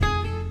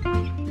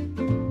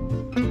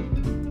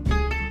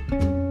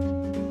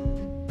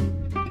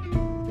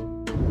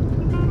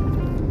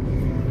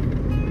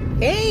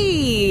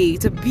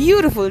It's a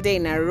beautiful day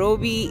in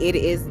Nairobi. It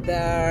is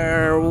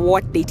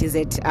what date is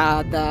it?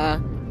 The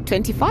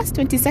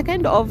 21st,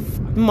 22nd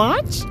of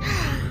March.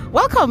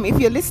 Welcome if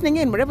you're listening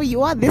in, wherever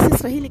you are. This is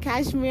Swahili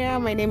Kashmir.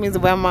 My name is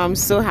Wema. I'm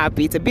so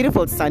happy. It's a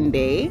beautiful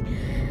Sunday.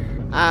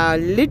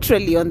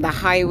 Literally on the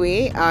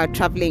highway,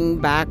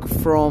 traveling back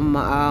from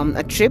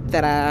a trip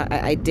that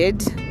I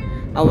did,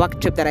 a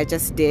work trip that I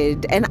just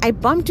did. And I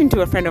bumped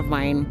into a friend of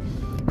mine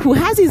who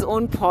has his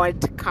own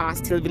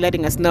podcast. He'll be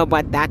letting us know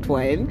about that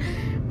one.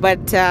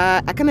 But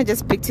I kind of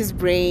just picked his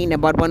brain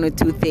about one or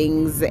two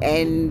things,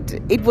 and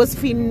it was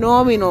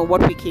phenomenal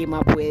what we came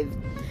up with.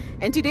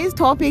 And today's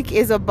topic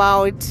is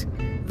about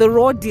the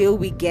raw deal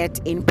we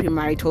get in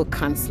premarital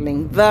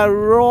counseling. The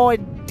raw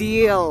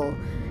deal.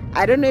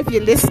 I don't know if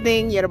you're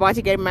listening, you're about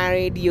to get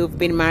married, you've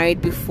been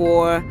married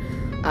before.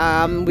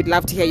 We'd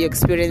love to hear your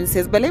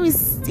experiences. But let me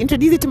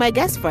introduce you to my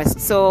guest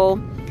first.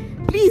 So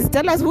please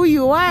tell us who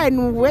you are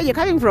and where you're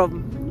coming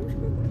from.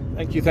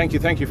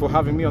 Thank you for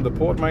having me on the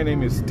pod. My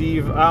name is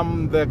Steve.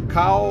 I'm the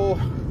cow.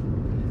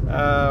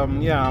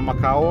 I'm a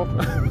cow.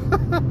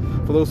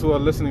 For those who are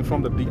listening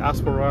from the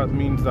diaspora, it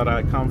means that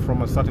I come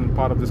from a certain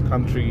part of this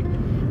country.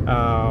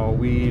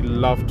 We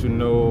love to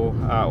know,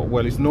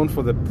 it's known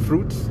for the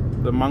fruits,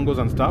 the mangoes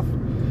and stuff.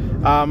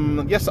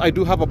 Yes, I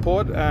do have a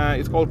pod.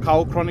 It's called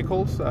Cow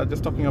Chronicles,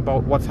 just talking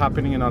about what's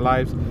happening in our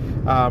lives.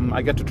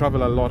 I get to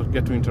travel a lot,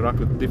 get to interact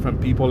with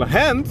different people,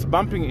 hence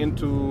bumping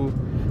into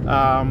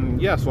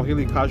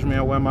Swahili Kashmir,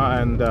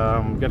 Wema, and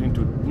getting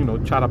to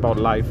chat about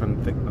life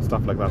and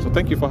stuff like that. So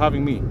thank you for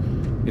having me.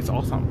 It's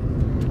awesome.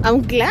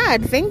 I'm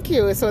glad. Thank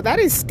you. So that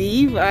is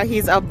Steve.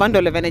 He's a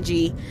bundle of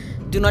energy.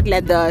 Do not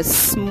let the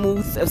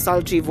smooth,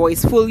 sultry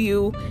voice fool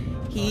you.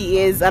 He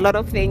is a lot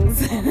of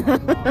things.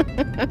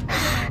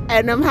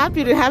 And I'm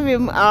happy to have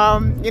him,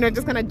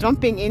 just kind of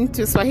jumping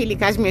into Swahili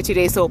Kashmir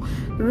today. So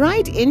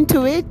right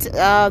into it,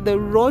 the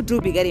road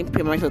to be getting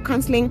premarital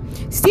counseling.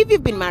 Steve,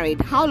 you've been married.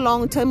 How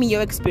long? Tell me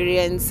your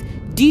experience.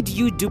 Did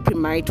you do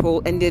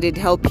premarital, and did it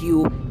help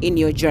you in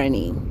your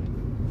journey?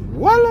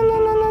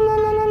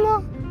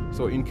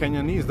 So in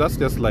Kenyanese, that's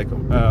just like,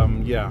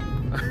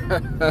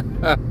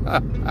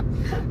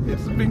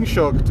 it's being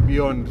shocked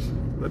beyond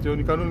that you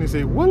can only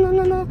say,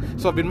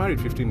 So I've been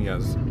married 15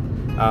 years.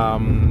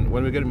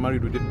 When we get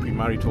married, we did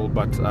premarital,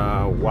 but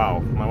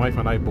my wife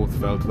and I both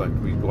felt like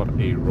we got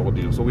a raw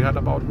deal. So we had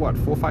about 4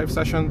 or 5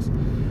 sessions,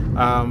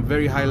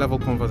 very high level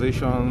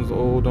conversations.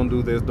 Oh, don't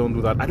do this, don't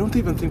do that. I don't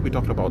even think we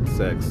talked about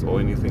sex or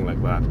anything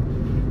like that.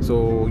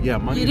 So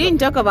money. You didn't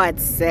talk about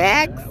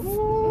sex?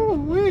 Oh,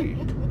 wait.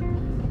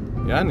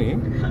 Yani,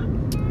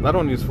 that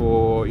one is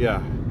for, it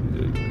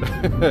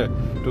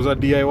was a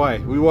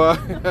DIY. We were,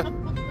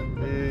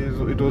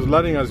 it was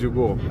learning as you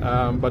go.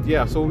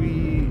 So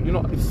we,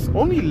 it's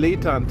only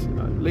later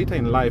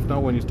in life now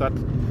when you start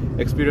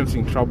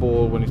experiencing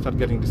trouble, when you start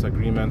getting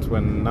disagreements,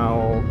 when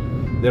now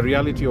the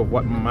reality of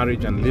what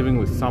marriage and living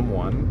with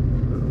someone,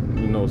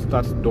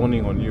 starts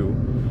dawning on you,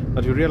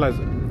 that you realize,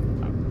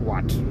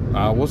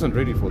 I wasn't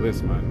ready for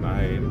this, man.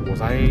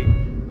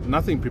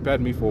 Nothing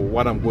prepared me for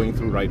what I'm going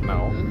through right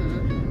now,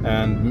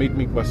 and made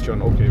me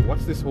question, okay,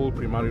 what's this whole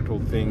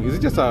premarital thing? Is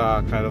it just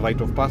a kind of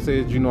rite of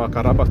passage, a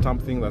karaba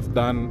stamp thing that's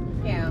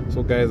done? Yeah.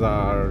 So guys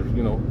are,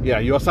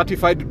 you are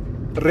certified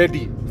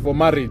ready for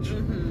marriage,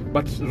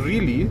 but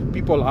really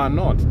people are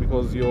not,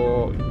 because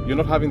you're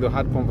not having the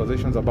hard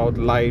conversations about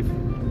life,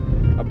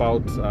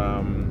 about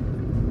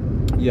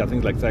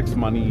things like sex,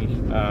 money,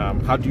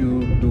 how do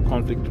you do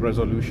conflict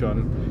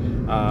resolution,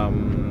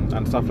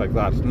 and stuff like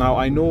that. Now,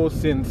 I know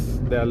since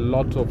there are a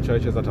lot of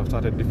churches that have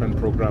started different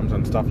programs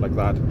and stuff like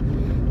that,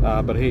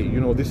 but hey,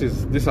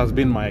 this has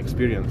been my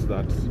experience,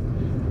 that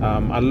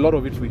a lot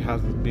of it we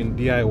have been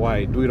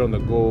DIY, do it on the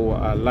go,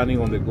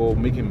 learning on the go,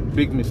 making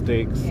big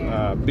mistakes,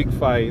 big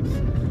fights,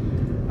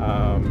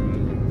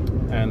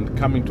 and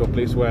coming to a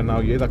place where now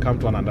you either come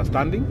to an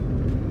understanding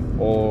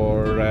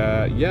or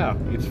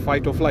it's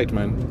fight or flight,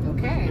 man.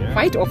 Okay. Yeah.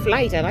 Fight or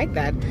flight, I like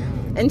that.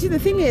 And the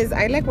thing is,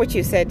 I like what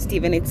you said,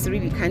 Stephen. It's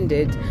really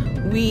candid.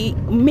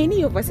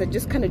 Many of us are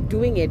just kind of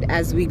doing it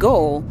as we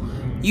go.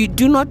 You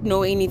do not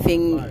know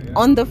anything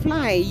on the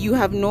fly. You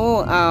have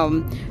no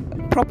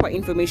proper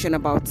information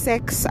about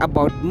sex,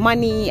 about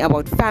money,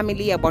 about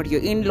family, about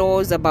your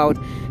in-laws, about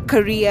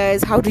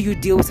careers. How do you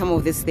deal with some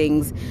of these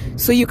things?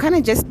 So you kind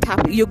of just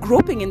you're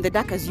groping in the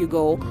dark as you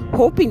go,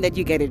 hoping that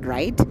you get it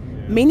right.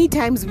 Many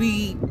times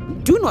we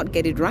do not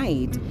get it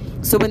right.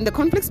 So when the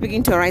conflicts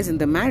begin to arise in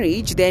the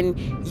marriage, then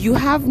you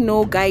have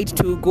no guide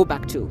to go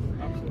back to.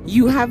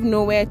 You have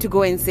nowhere to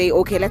go and say,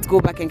 okay, let's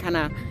go back and kind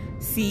of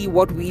see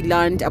what we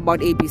learned about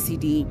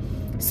ABCD.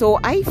 So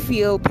I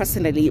feel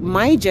personally,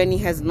 my journey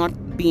has not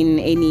been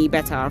any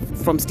better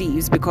from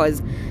Steve's,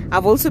 because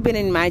I've also been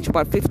in marriage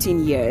about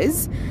 15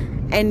 years.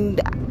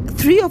 And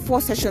 3 or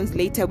 4 sessions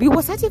later, we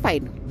were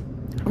certified.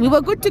 We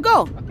were good to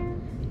go.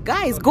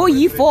 Guys, go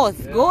ye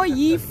forth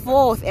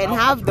and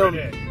have them.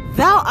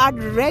 Thou art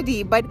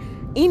ready, but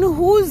in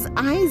whose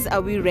eyes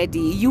are we ready?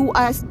 You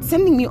are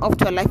sending me off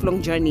to a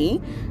lifelong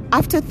journey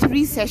after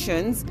 3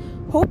 sessions,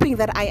 hoping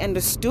that I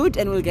understood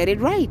and will get it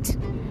right.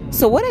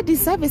 So what a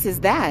disservice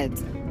is that?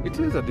 It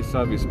is a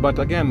disservice, but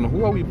again,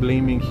 who are we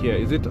blaming here?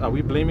 Are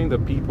we blaming the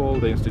people,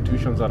 the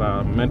institutions that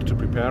are meant to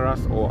prepare us,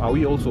 or are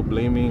we also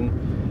blaming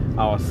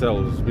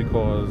ourselves?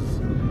 Because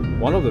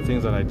one of the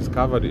things that I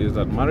discovered is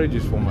that marriage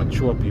is for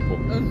mature people.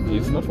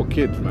 It's not for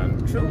kids,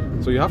 man. True.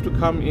 So you have to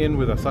come in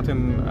with a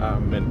certain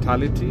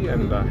mentality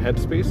and a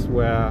headspace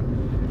where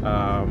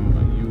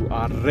you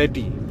are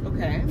ready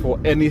for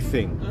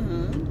anything.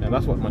 And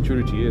that's what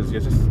maturity is.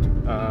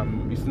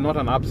 It's not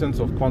an absence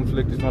of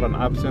conflict. It's not an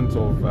absence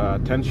of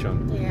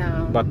tension.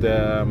 Yeah. But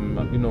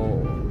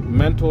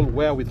mental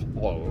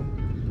wherewithal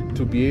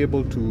to be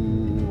able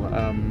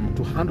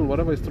to handle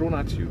whatever is thrown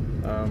at you.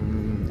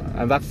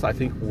 And that's, I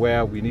think,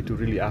 where we need to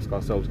really ask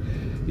ourselves: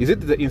 is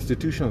it the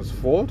institution's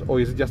fault, or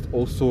is it just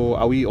also?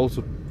 Are we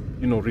also,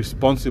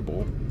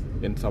 responsible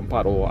in some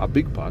part or a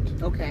big part?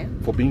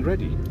 For being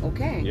ready.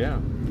 Yeah.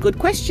 Good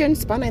question.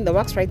 Spanner in the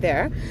works right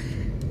there.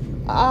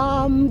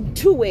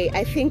 Two-way.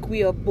 I think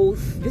we are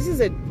both. This is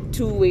a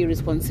two-way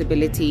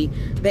responsibility.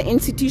 The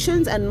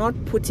institutions are not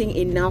putting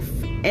enough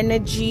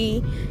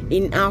energy,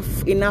 enough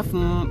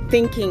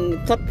thinking,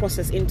 thought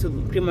process into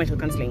premarital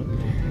counseling.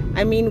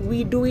 I mean,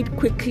 we do it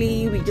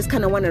quickly. We just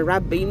kind of want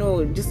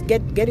to just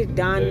get it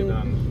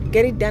done.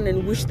 Get it done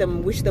and wish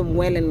them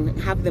well and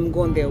have them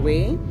go on their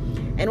way.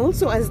 And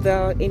also, as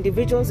the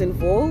individuals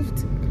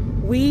involved,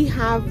 we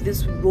have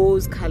this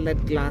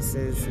rose-colored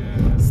glasses.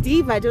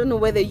 Steve, I don't know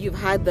whether you've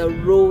had the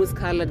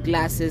rose-colored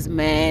glasses,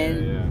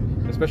 man. Yeah.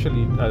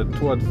 Especially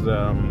towards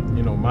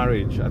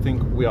marriage. I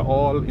think we are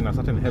all in a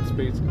certain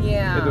headspace.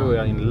 Yeah. Whether we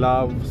are in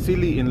love,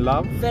 silly in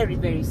love. Very,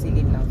 very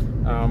silly in love.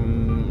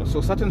 So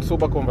certain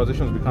sober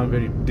conversations become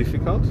very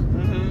difficult.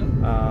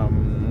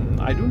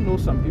 I do know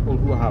some people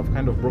who have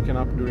kind of broken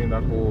up during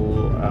that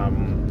whole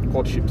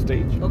courtship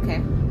stage.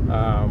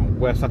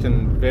 Where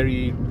certain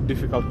very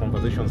difficult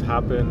conversations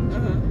happened.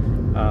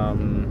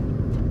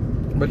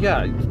 But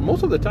yeah,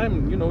 most of the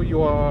time,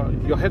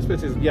 your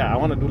headspace is, I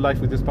want to do life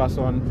with this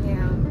person.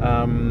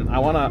 I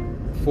want to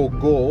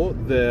forego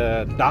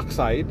the dark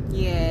side.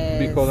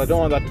 Because I don't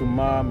want that to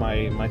mar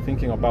my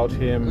thinking about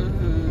him.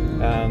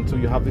 And so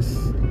you have this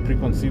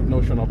preconceived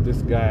notion of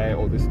this guy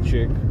or this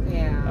chick.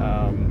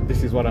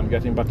 This is what I'm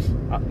getting, but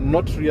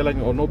not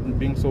realizing or not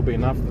being sober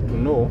enough to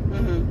know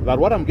that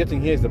what I'm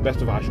getting here is the best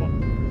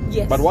version.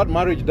 But what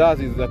marriage does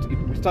is that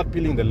we start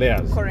peeling the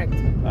layers. Correct.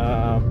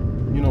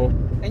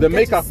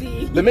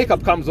 The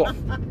makeup comes off.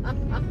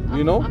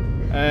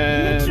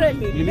 And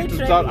you need to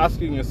start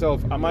asking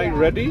yourself, am I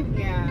ready?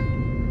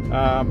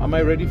 Am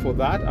I ready for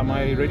that? Am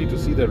I ready to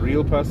see the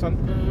real person?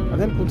 And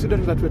then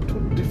considering that we're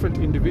two different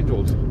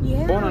individuals,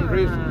 born and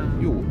raised.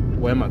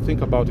 Wema,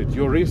 think about it.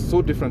 You're raised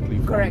so differently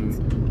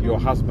from your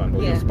husband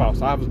or your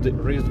spouse. I was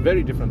raised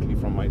very differently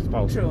from my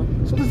spouse. True.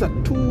 So these are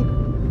two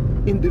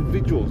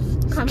individuals,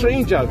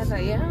 strangers.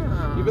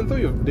 Together, Even though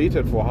you've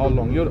dated for how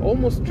long, you're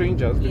almost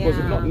strangers because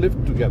you've not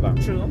lived together.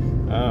 True.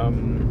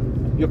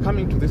 You're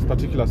coming to this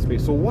particular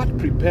space. So what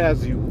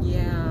prepares you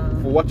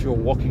for what you're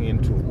walking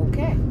into?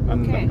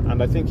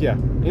 And I think,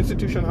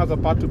 institution has a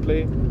part to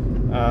play,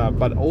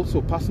 but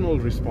also personal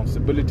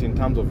responsibility in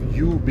terms of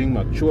you being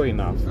mature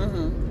enough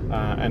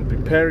and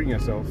preparing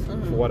yourself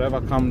for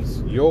whatever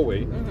comes your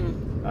way.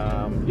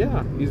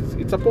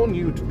 It's upon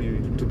you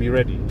to be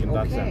ready in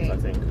that sense, I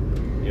think.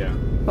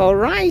 All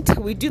right.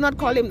 We do not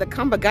call him the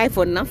Kamba guy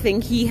for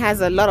nothing. He has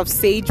a lot of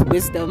sage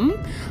wisdom.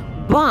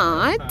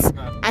 But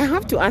I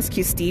have to ask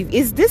you, Steve,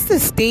 is this the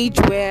stage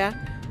where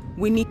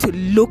we need to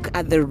look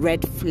at the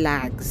red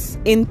flags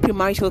in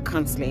premarital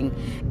counseling?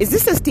 Is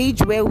this a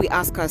stage where we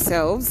ask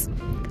ourselves,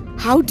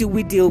 how do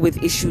we deal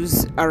with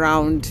issues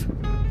around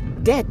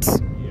debt,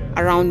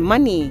 around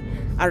money,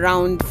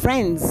 around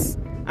friends,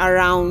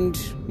 around,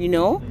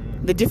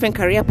 the different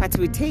career paths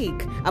we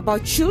take,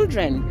 about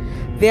children?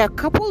 There are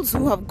couples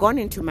who have gone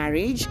into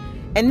marriage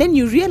and then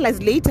you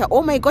realize later,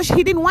 oh my gosh,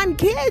 he didn't want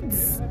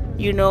kids,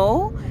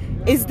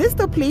 Is this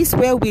the place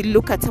where we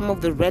look at some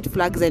of the red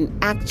flags and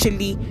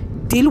actually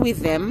deal with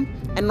them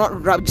and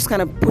not just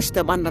kind of push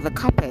them under the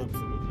carpet?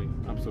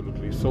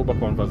 Absolutely. Sober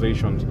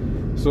conversations.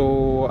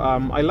 So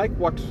I like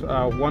what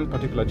one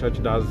particular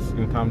church does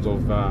in terms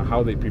of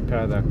how they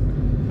prepare the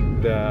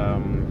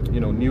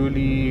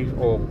newly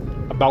or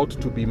about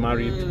to be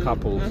married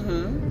couples.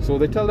 So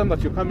they tell them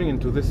that you're coming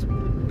into this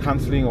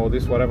counseling or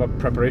this whatever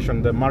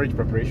preparation, the marriage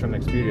preparation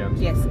experience,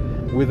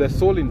 with the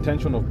sole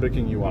intention of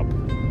breaking you up.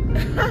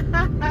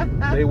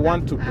 They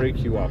want to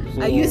break you up.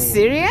 So are you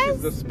serious?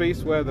 It's the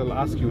space where they'll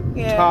ask you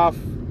tough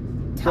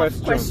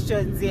questions.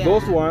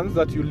 Those ones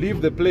that you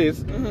leave the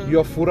place,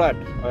 you're furad.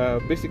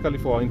 Basically,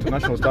 for our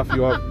international stuff,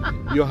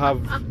 you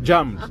have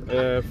jammed.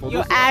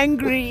 You're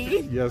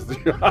angry. Yes.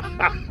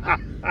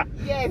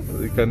 Yes.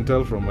 You can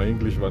tell from my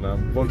English, but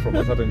I'm born from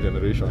a certain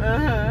generation.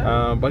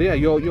 But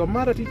you're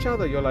mad at each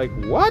other. You're like,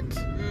 what?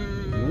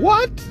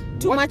 What?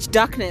 Too much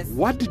darkness.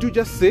 What did you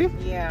just say?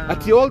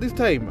 At all this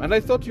time? And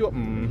I thought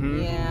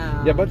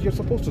Yeah. But you're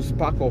supposed to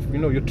spark off,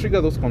 you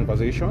trigger those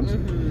conversations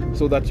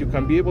so that you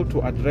can be able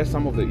to address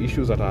some of the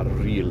issues that are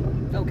real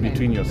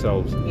between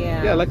yourselves.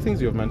 Yeah. Like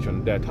things you've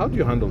mentioned, debt. How do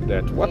you handle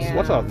debt?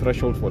 What's our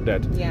threshold for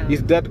debt?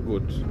 Is debt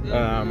good?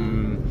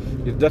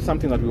 Is that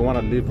something that we want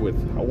to live with?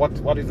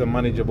 What is a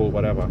manageable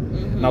whatever?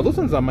 Now those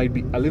ones that might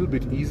be a little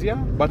bit easier,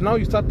 but now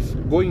you start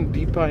going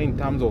deeper in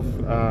terms of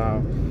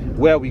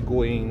where are we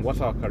going?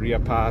 What's our career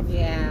path?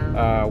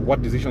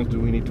 What decisions do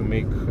we need to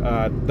make?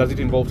 Does it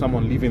involve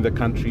someone leaving the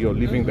country or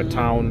leaving the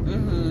town?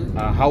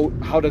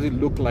 How does it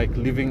look like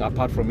living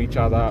apart from each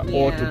other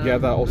or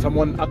together, or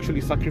someone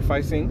actually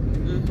sacrificing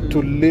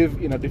to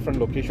live in a different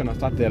location and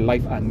start their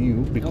life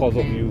anew because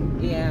of you?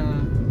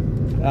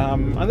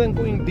 And then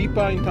going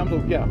deeper in terms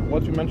of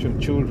what you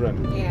mentioned,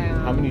 children.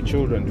 How many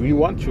children? Do we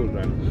want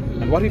children?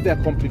 And what if there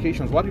are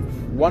complications? What if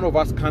one of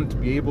us can't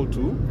be able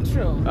to?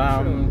 True.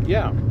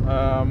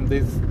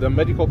 There's the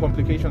medical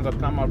complications that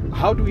come up.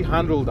 How do we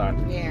handle that?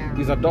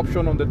 Is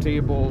adoption on the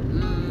table?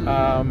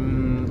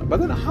 But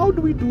then how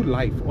do we do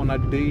life on a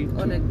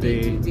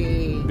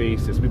day-to-day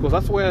basis? Because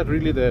that's where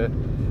really the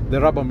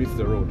rubber meets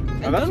the road.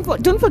 And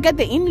don't forget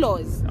the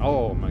in-laws.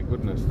 Oh my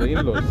goodness, the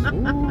in-laws.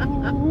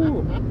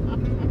 Ooh.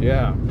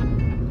 Yeah.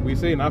 We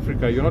say in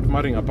Africa, you're not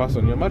marrying a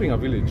person, you're marrying a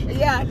village.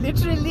 Yeah,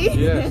 literally.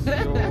 Yes,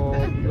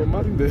 you're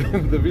marrying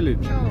the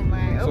village. Oh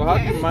my. So how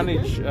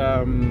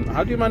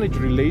do you manage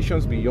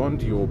relations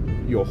beyond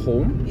your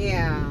home?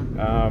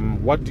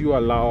 What do you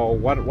allow?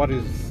 What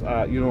is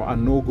a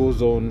no-go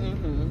zone?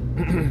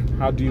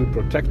 How do you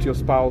protect your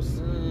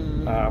spouse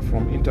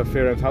from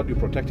interference? How do you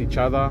protect each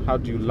other? How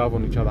do you love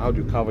on each other? How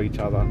do you cover each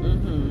other?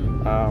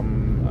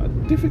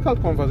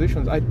 Difficult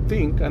conversations, I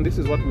think, and this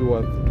is what we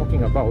were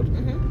talking about.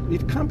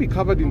 It can be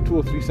covered in 2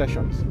 or 3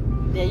 sessions.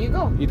 There you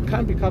go. It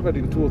can be covered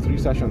in 2 or 3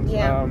 sessions.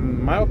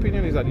 My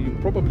opinion is that you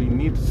probably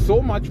need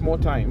so much more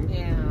time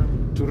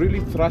to really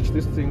thrash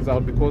these things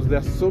out, because there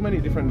are so many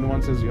different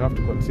nuances you have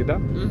to consider.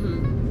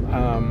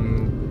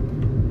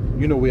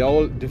 We're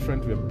all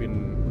different. We've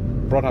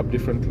been brought up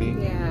differently.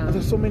 And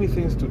there's so many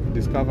things to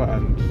discover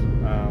and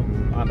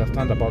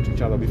understand about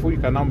each other before you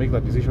can now make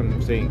that decision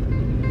of saying,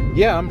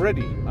 I'm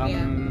ready.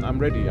 I'm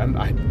ready. And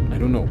I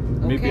don't know.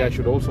 Maybe I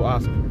should also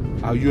ask,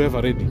 are you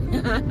ever ready?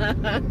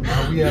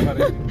 Are we ever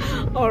ready?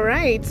 All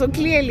right. So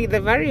clearly the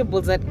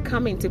variables that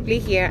come into play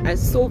here are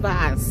so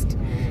vast.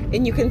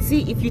 And you can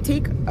see if you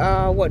take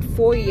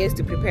 4 years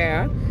to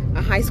prepare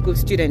a high school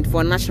student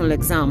for a national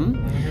exam,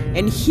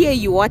 and here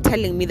you are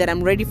telling me that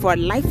I'm ready for a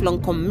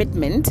lifelong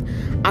commitment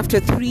after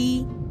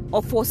 3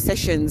 or 4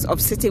 sessions of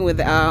sitting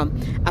with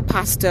a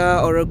pastor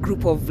or a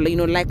group of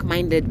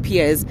like-minded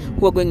peers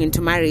who are going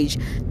into marriage,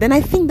 then I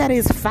think that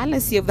is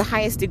fallacy of the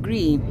highest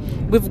degree.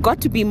 We've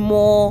got to be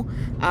more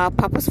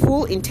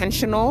purposeful,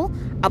 intentional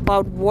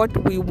about what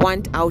we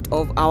want out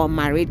of our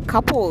married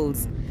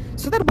couples,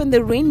 so that when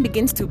the rain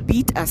begins to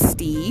beat us,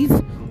 Steve,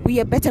 we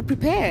are better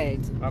prepared.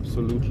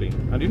 Absolutely.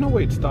 And you know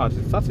where it starts?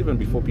 It starts even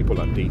before people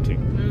are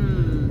dating.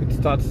 It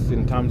starts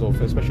in terms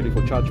of, especially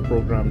for church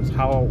programs,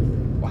 how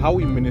are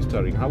we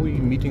ministering? How are we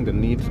meeting the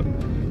needs,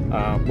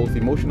 both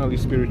emotionally,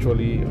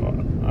 spiritually,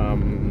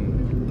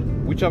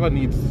 whichever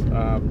needs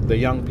the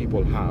young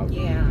people have?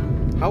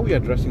 How are we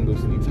addressing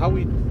those needs? How are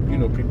we,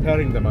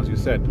 preparing them, as you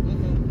said,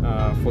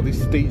 for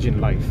this stage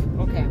in life?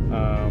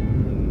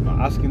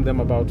 Asking them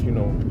about,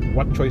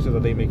 what choices are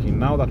they making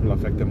now that will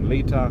affect them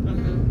later?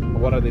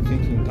 What are they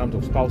thinking in terms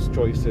of spouse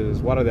choices?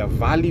 What are their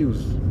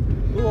values?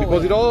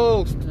 Because it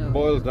all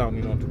boils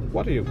down, to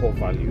what are your core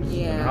values?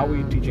 And how are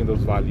we teaching those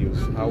values?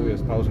 How are we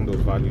espousing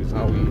those values?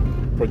 How are we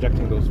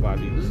projecting those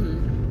values?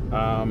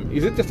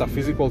 Is it just a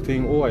physical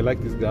thing? Oh, I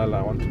like this girl,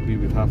 I want to be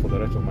with her for the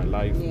rest of my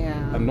life.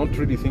 I'm not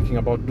really thinking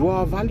about, do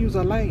our values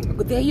align?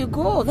 There you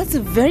go. That's a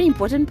very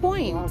important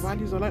point. Do our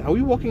values align? Are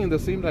we walking in the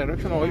same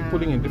direction, or are we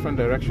pulling in different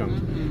directions?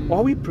 Or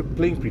are we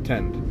playing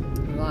pretend?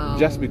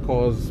 Just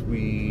because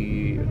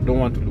we don't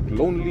want to look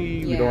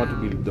lonely, we don't want to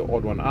be the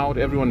odd one out.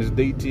 Everyone is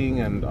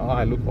dating, and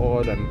I look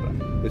odd,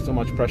 and there's so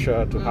much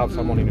pressure to have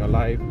someone in your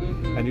life.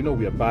 And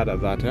we are bad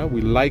at that. We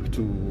like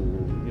to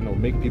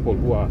make people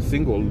who are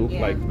single look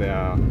like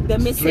they're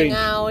missing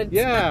out.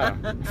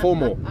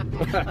 FOMO.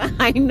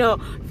 I know,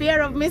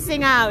 fear of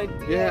missing out.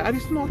 And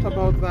it's not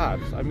about that.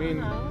 I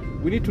mean,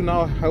 we need to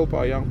now help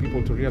our young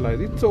people to realize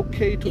it's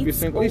okay to be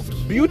single. It's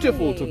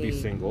beautiful to be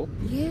single,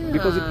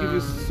 because it gives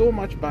you so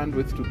much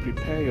bandwidth to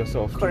prepare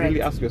yourself, to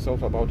really ask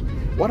yourself about,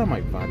 what are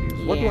my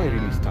values? What do I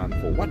really stand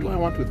for? What do I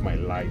want with my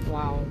life?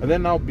 And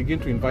then now begin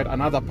to invite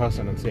another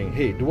person and saying,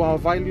 hey, do our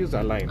values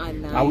align?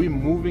 Are we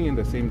moving in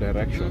the same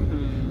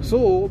direction?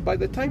 So by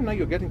the time now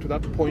you're getting to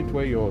that point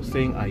where you're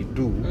saying I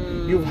do,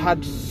 you've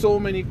had so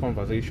many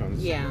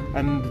conversations.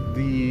 And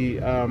the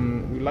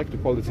we like to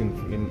call this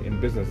in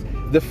business,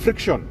 the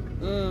friction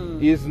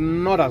is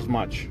not as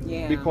much,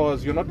 Yeah.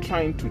 because you're not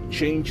trying to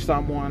change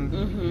someone.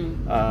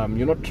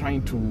 You're not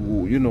trying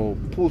to,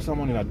 pull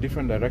someone in a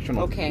different direction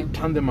or Okay.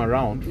 turn them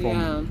around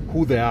from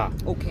who they are.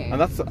 Okay. And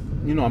that's,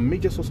 a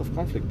major source of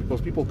conflict,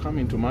 because people come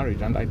into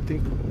marriage, and I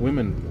think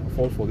women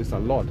fall for this a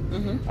lot.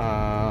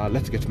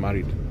 Let's get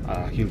married.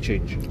 He'll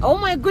change. Oh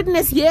my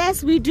goodness,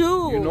 yes, we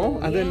do.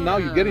 And then now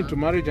you get into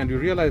marriage and you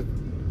realize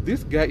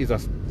this guy is a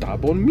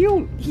stubborn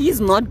mule. He's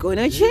not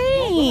gonna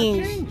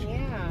change. Yeah.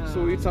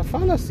 So it's a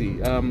fallacy,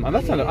 and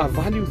that's a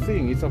value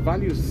thing. It's a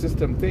value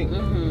system thing.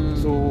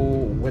 So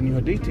when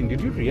you're dating,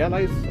 did you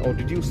realize, or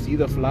did you see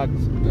the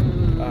flags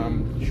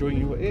showing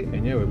you, hey,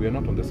 anyway, we are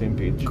not on the same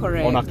page?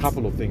 Correct. On a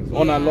couple of things,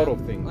 on a lot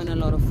of things. On a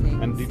lot of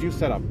things. And did you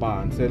set a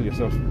bar and tell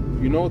yourself,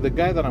 the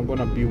guy that I'm going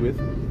to be with,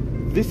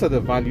 these are the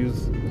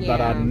values that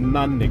are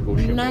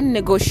non-negotiable.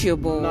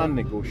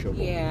 Non-negotiable.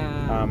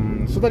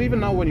 Yeah. So that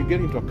even now when you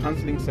get into a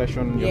counseling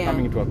session, you're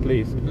coming into a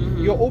place,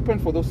 you're open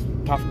for those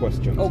tough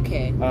questions.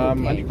 Okay.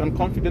 And you can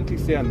confidently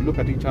say and look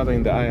at each other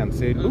in the eye and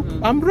say, look,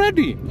 I'm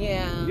ready.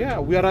 Yeah,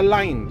 we are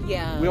aligned.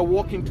 Yeah. We are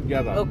walking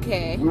together.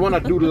 Okay. We want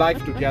to do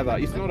life together.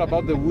 It's not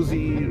about the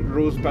woozy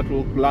rose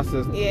petal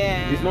glasses.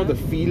 Yeah. It's not the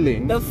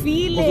feelings. The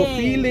feelings. Because the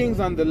feelings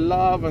and the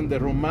love and the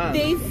romance.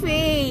 They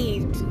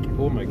fade.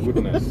 Oh my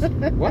goodness.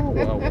 Wow.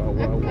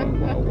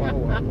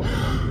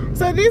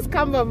 So this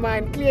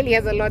cameraman clearly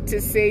has a lot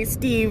to say,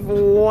 Steve.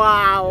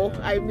 Wow.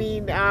 I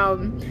mean,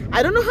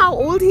 I don't know how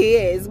old he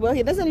is. Well,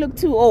 he doesn't look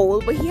too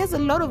old, but he has a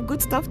lot of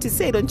good stuff to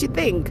say, don't you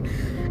think?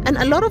 And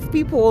a lot of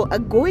people are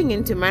going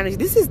into marriage.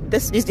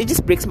 It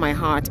just breaks my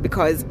heart,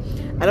 because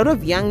a lot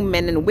of young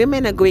men and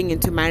women are going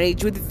into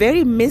marriage with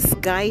very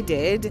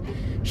misguided,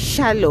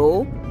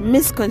 shallow,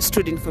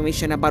 misconstrued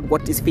information about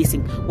what is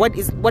facing,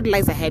 what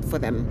lies ahead for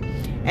them.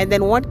 And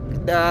then what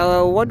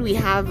we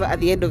have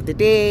at the end of the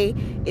day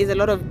is a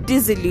lot of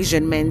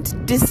disillusionment,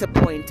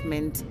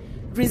 disappointment,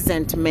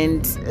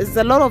 resentment. There's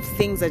a lot of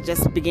things that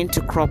just begin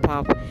to crop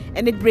up,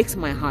 and it breaks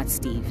my heart,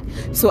 Steve.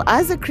 So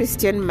as a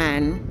Christian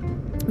man,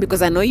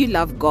 because I know you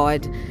love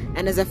God,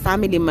 and as a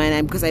family man,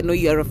 and because I know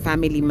you're a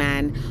family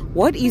man,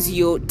 what is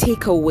your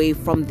takeaway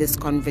from this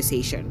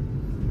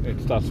conversation?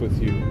 It starts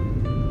with you.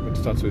 It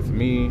starts with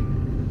me.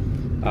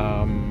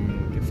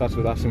 It starts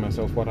with asking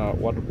myself,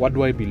 what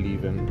do I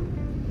believe in?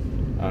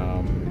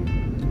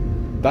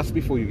 That's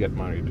before you get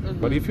married.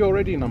 But if you're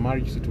already in a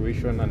marriage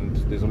situation and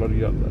there's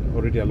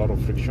already a lot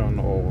of friction,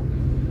 or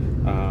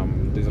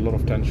there's a lot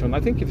of tension, I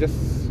think you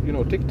just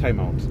take time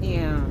out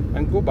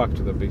and go back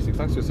to the basics.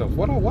 Ask yourself,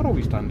 what are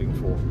we standing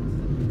for?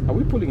 Are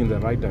we pulling in the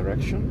right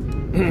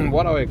direction?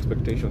 What are our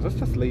expectations? Let's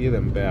just lay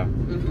them bare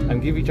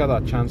and give each other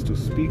a chance to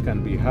speak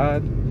and be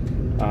heard.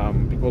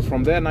 Because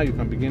from there now you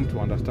can begin to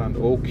understand,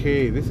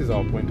 okay, this is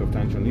our point of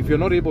tension. If you're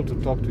not able to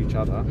talk to each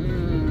other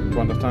to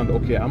understand,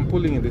 okay, I'm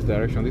pulling in this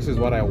direction, this is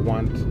what I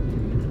want,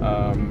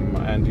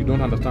 and you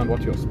don't understand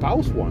what your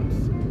spouse wants,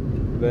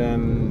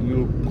 then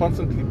you'll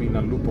constantly be in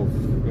a loop of,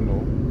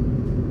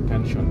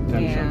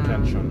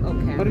 tension.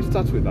 Okay. But it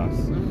starts with us.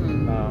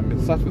 It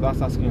starts with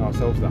us asking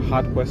ourselves the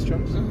hard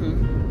questions,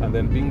 and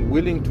then being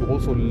willing to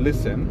also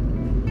listen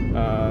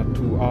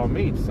to our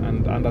mates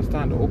and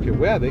understand, okay,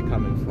 where are they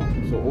coming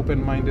from? So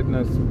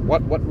open-mindedness,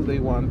 what do they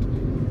want?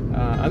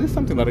 And this is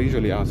something that I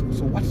usually ask.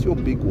 So what's your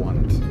big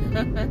want?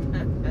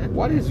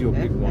 What is your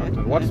big want?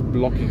 And what's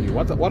blocking you?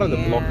 What are the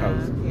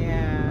blockers?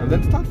 And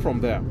then start from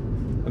there.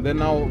 And then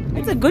now...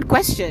 It's a good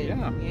question.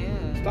 Yeah.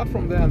 Start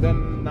from there, and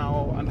then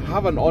now, and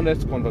have an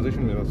honest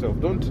conversation with yourself.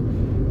 Don't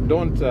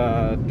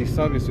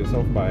disservice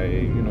yourself by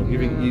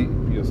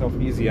giving yourself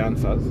easy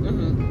answers.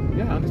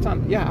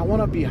 Understand. I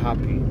want to be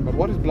happy, but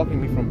what is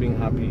blocking me from being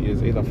happy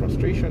is either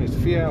frustration, is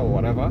fear, or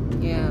whatever.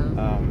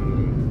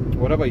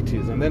 Whatever it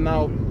is. And then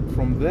now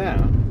from there,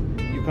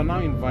 you can now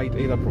invite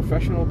either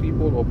professional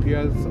people or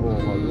peers or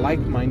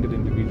like-minded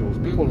individuals,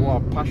 people who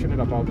are passionate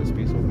about the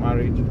space of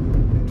marriage,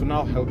 to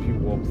now help you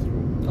walk through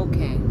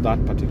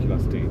that particular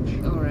stage.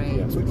 All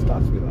right. So it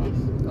starts with us.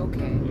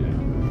 Okay.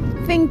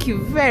 Thank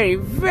you very,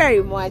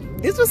 very much.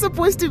 This was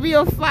supposed to be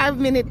a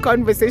 5-minute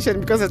conversation,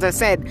 because as I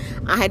said,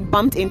 I had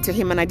bumped into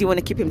him and I didn't want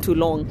to keep him too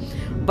long.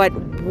 But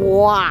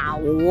wow,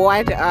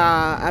 what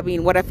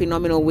a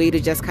phenomenal way to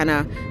just kind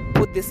of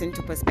put this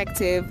into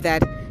perspective,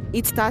 that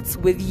it starts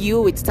with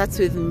you, it starts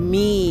with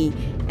me,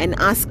 and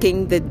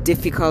asking the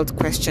difficult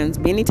questions.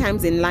 Many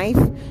times in life,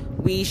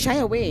 we shy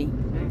away.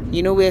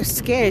 We're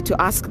scared to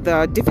ask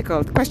the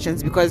difficult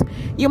questions because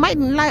you might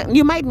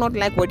not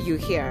like what you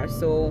hear.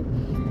 So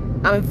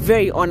I'm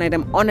very honored.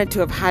 I'm honored to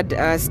have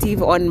had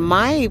Steve on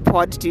my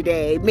pod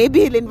today.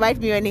 Maybe he'll invite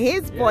me on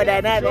his pod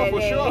another day.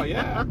 For sure,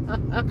 yeah.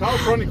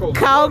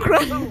 Cow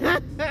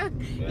Chronicles.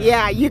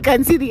 Yeah, you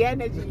can see the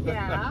energy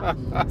here.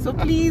 So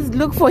please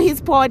look for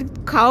his pod,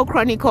 Cow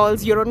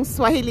Chronicles. You're on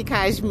Swahili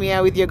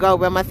Kashmir with your girl,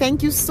 Wema.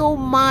 Thank you so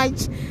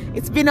much.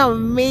 It's been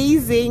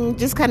amazing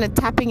just kind of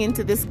tapping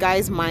into this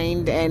guy's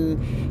mind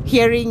and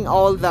hearing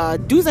all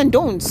the do's and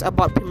don'ts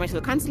about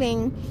premarital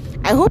counseling.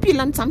 I hope you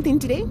learned something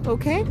today,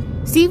 okay?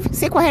 Steve,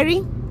 say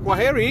kwaheri.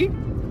 Kwaheri.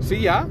 See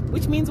ya.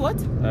 Which means what?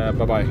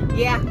 Bye-bye.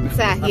 Yeah,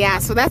 yeah.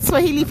 So that's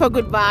Swahili for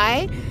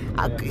goodbye.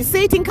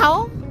 Say it in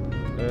Kao.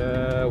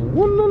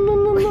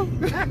 Wulululu.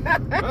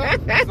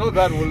 It's not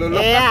that wululu.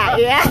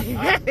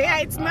 Yeah,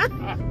 it's not.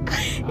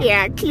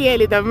 Yeah,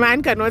 clearly the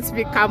man cannot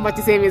speak Kamba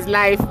to save his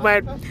life,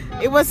 but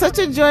it was such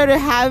a joy to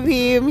have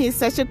him. He's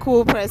such a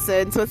cool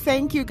person. So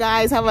thank you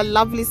guys. Have a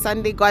lovely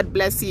Sunday. God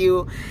bless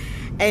you.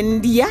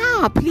 And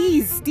yeah,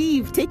 please,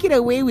 Steve, take it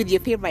away with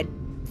your favorite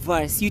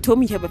verse. You told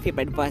me you have a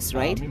favorite verse,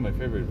 right? I mean, my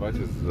favorite verse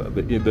is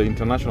the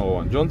international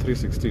one, John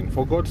 3:16.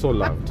 For God so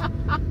loved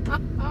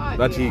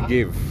that he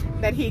gave.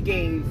 That he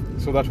gave.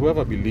 So that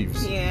whoever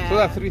believes. Yeah. So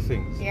there are three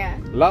things. Yeah.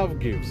 Love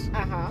gives,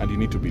 and you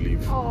need to believe.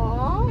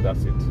 Aww.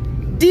 That's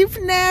it.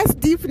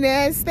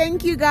 Deepness.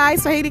 Thank you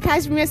guys. Swahili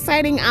Kashmir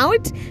signing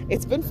out.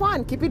 It's been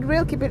fun. Keep it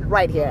real. Keep it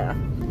right here.